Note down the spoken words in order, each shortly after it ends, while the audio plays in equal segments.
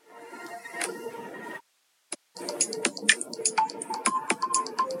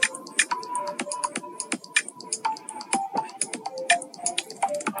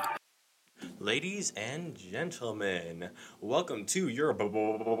Ladies and gentlemen, welcome to your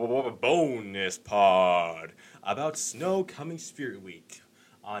bonus pod about Snowcoming Spirit Week.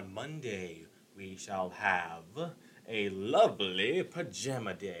 On Monday, we shall have a lovely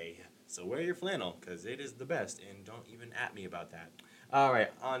pajama day. So wear your flannel, because it is the best, and don't even at me about that.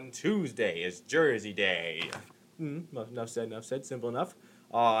 Alright, on Tuesday is Jersey Day. Enough said, simple enough.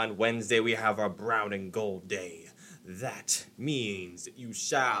 On Wednesday, we have our brown and gold day. That means that you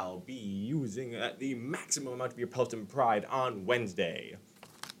shall be using the maximum amount of your Pellston pride on Wednesday.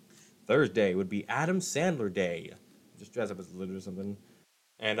 Thursday would be Adam Sandler Day. Just dress up as a lizard or something.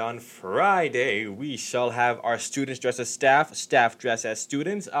 And on Friday, we shall have our students dress as staff, staff dress as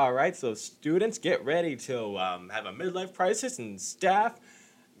students. All right, so students, get ready to have a midlife crisis, and staff,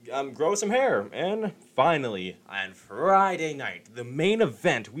 grow some hair. And finally, on Friday night, the main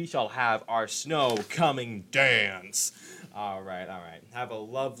event, we shall have our Snowcoming dance. All right. Have a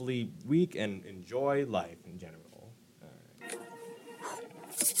lovely week and enjoy life in general. All right.